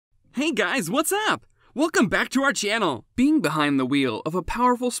Hey guys, what's up? Welcome back to our channel! Being behind the wheel of a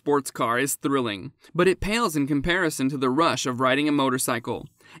powerful sports car is thrilling, but it pales in comparison to the rush of riding a motorcycle.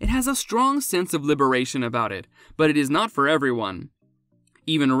 It has a strong sense of liberation about it, but it is not for everyone.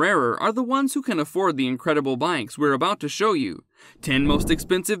 Even rarer are the ones who can afford the incredible bikes we're about to show you. 10 most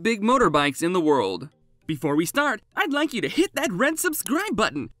expensive big motorbikes in the world. Before we start, I'd like you to hit that red subscribe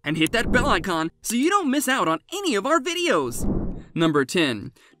button and hit that bell icon so you don't miss out on any of our videos. Number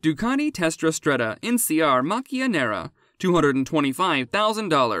 10. Ducati Testra Stretta NCR Macchia Nera,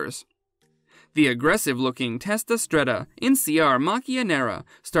 $225,000. The aggressive-looking Tesla Stretta NCR Macchia Nera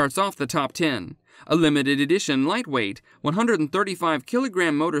starts off the top 10. A limited edition lightweight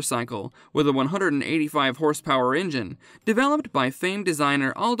 135-kilogram motorcycle with a 185 horsepower engine, developed by famed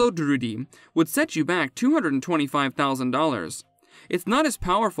designer Aldo Drudi, would set you back $225,000. It's not as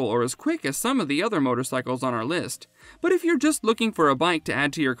powerful or as quick as some of the other motorcycles on our list, but if you're just looking for a bike to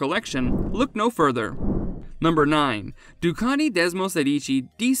add to your collection, look no further. Number 9. Ducati Desmos Edici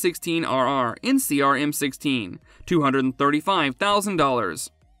D16RR NCR M16, $235,000.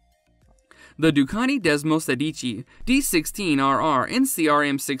 The Ducati Desmos Edici D16RR NCR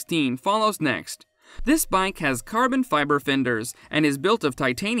M16 follows next. This bike has carbon fiber fenders and is built of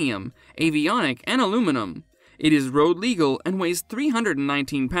titanium, avionic, and aluminum. It is road legal and weighs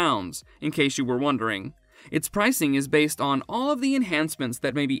 319 pounds, in case you were wondering. Its pricing is based on all of the enhancements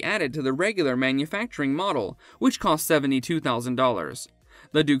that may be added to the regular manufacturing model, which costs $72,000.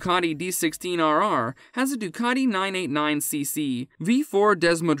 The Ducati D16RR has a Ducati 989cc V4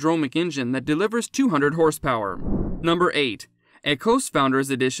 Desmodromic engine that delivers 200 horsepower. Number 8. Ecos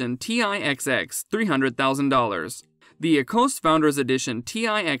Founders Edition TIXX, $300,000. The Ecos Founders Edition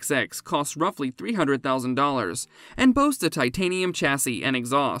TIXX costs roughly $300,000 and boasts a titanium chassis and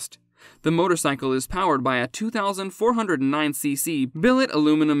exhaust. The motorcycle is powered by a 2,409cc billet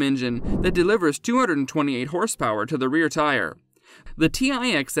aluminum engine that delivers 228 horsepower to the rear tire. The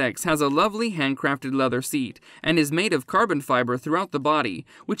TIXX has a lovely handcrafted leather seat and is made of carbon fiber throughout the body,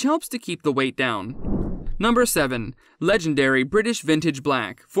 which helps to keep the weight down. Number 7. Legendary British Vintage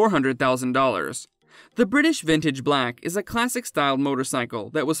Black, $400,000. The British Vintage Black is a classic-styled motorcycle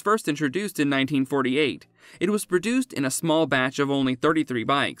that was first introduced in 1948. It was produced in a small batch of only 33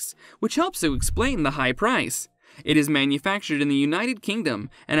 bikes, which helps to explain the high price. It is manufactured in the United Kingdom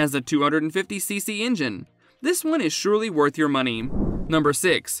and has a 250cc engine. This one is surely worth your money. Number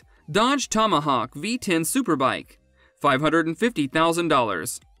 6. Dodge Tomahawk V10 Superbike,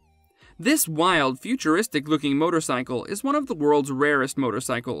 $550,000. This wild, futuristic-looking motorcycle is one of the world's rarest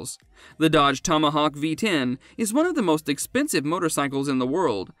motorcycles. The Dodge Tomahawk V10 is one of the most expensive motorcycles in the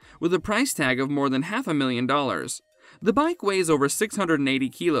world, with a price tag of more than $500,000. The bike weighs over 680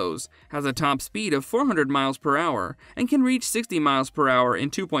 kilos, has a top speed of 400 miles per hour, and can reach 60 miles per hour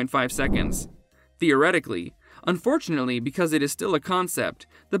in 2.5 seconds. Theoretically. Unfortunately, because it is still a concept,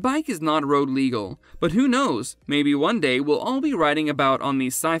 the bike is not road legal, but who knows, maybe one day we'll all be riding about on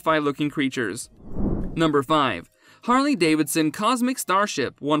these sci-fi looking creatures. Number 5. Harley-Davidson Cosmic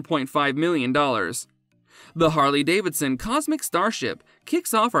Starship, $1.5 million. The Harley-Davidson Cosmic Starship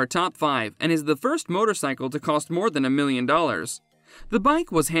kicks off our top 5 and is the first motorcycle to cost more than $1 million. The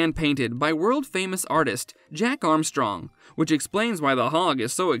bike was hand-painted by world-famous artist Jack Armstrong, which explains why the hog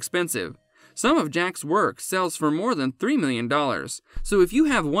is so expensive. Some of Jack's work sells for more than $3 million, so if you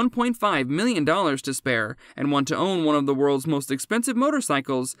have $1.5 million to spare and want to own one of the world's most expensive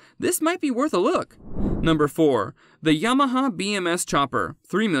motorcycles, this might be worth a look. Number 4. The Yamaha BMS Chopper,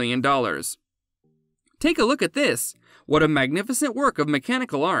 $3 million. Take a look at this! What a magnificent work of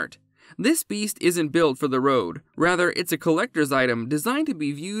mechanical art! This beast isn't built for the road, rather it's a collector's item designed to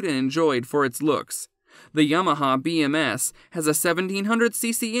be viewed and enjoyed for its looks. The Yamaha BMS has a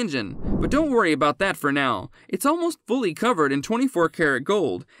 1700cc engine, but don't worry about that for now. It's almost fully covered in 24-karat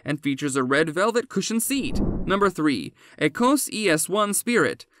gold and features a red velvet cushioned seat. Number 3. Ecos ES1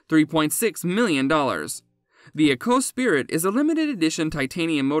 Spirit, $3.6 million. The Ecos Spirit is a limited edition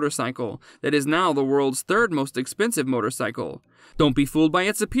titanium motorcycle that is now the world's third most expensive motorcycle. Don't be fooled by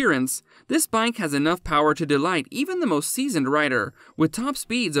its appearance. This bike has enough power to delight even the most seasoned rider, with top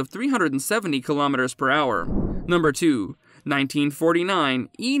speeds of 370 kilometers per hour. Number 2. 1949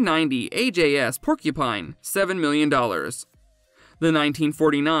 E90 AJS Porcupine, $7 million. The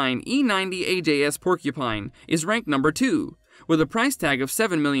 1949 E90 AJS Porcupine is ranked number 2. With a price tag of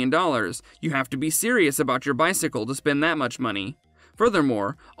 $7 million, you have to be serious about your bicycle to spend that much money.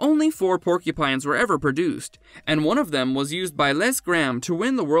 Furthermore, only 4 porcupines were ever produced, and one of them was used by Les Graham to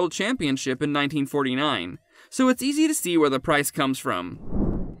win the World Championship in 1949, so it's easy to see where the price comes from.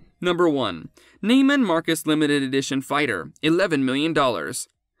 Number 1. Neiman Marcus Limited Edition Fighter, $11 million.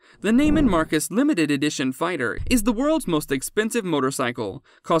 The Neiman Marcus Limited Edition Fighter is the world's most expensive motorcycle,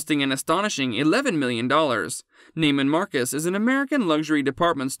 costing an astonishing $11 million. Neiman Marcus is an American luxury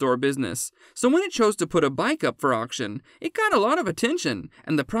department store business, so when it chose to put a bike up for auction, it got a lot of attention,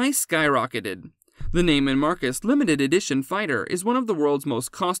 and the price skyrocketed. The Neiman Marcus Limited Edition Fighter is one of the world's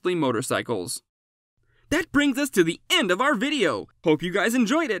most costly motorcycles. That brings us to the end of our video. Hope you guys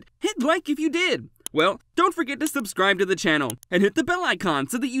enjoyed it. Hit like if you did. Well, don't forget to subscribe to the channel and hit the bell icon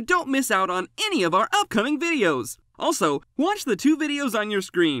so that you don't miss out on any of our upcoming videos. Also, watch the 2 videos on your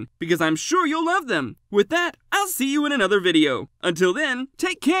screen because I'm sure you'll love them. With that, I'll see you in another video. Until then,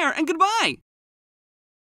 take care and goodbye!